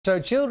So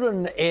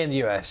children in the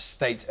US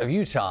state of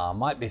Utah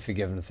might be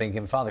forgiven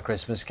thinking Father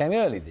Christmas came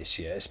early this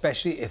year,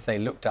 especially if they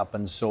looked up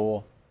and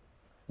saw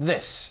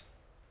this.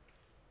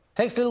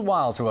 Takes a little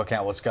while to work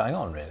out what's going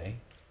on, really.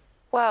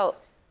 Well,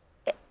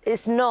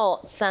 it's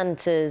not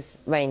Santa's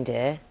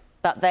reindeer,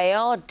 but they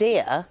are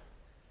deer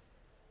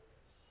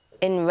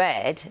in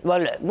red.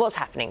 Well, look, what's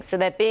happening? So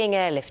they're being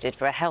airlifted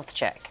for a health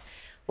check.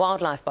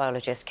 Wildlife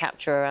biologists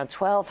capture around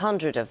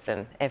 1,200 of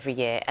them every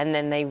year, and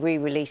then they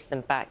re-release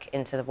them back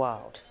into the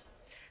wild.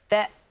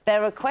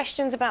 There are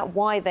questions about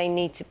why they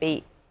need to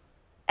be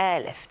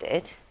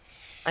airlifted.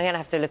 I'm going to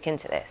have to look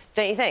into this,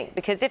 don't you think?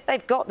 Because if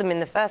they've got them in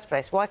the first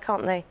place, why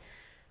can't they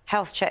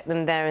health check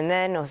them there and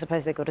then? Or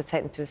suppose they've got to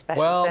take them to a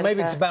special centre? Well,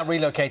 maybe it's about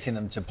relocating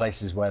them to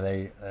places where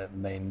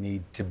they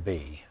need to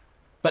be.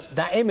 But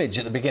that image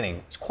at the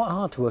beginning, it's quite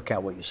hard to work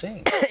out what you're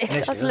seeing.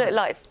 It does look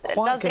like...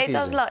 It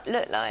does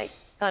look like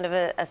kind of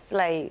a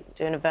sleigh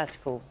doing a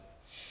vertical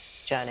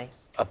journey.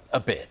 A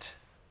bit.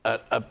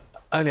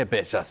 Only a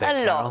bit, I think.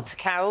 A lot,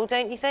 Carol,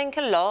 don't you think?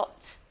 A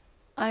lot.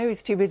 I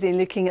was too busy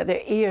looking at their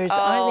ears. Oh.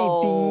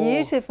 Aren't they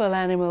beautiful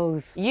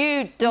animals?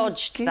 You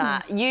dodged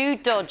that. You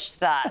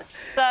dodged that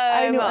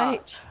so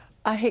much.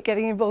 I hate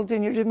getting involved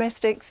in your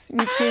domestics.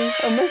 You too,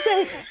 I must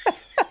say.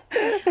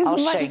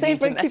 It's much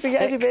safer keeping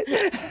out of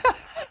it.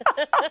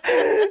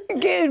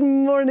 Good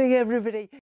morning, everybody.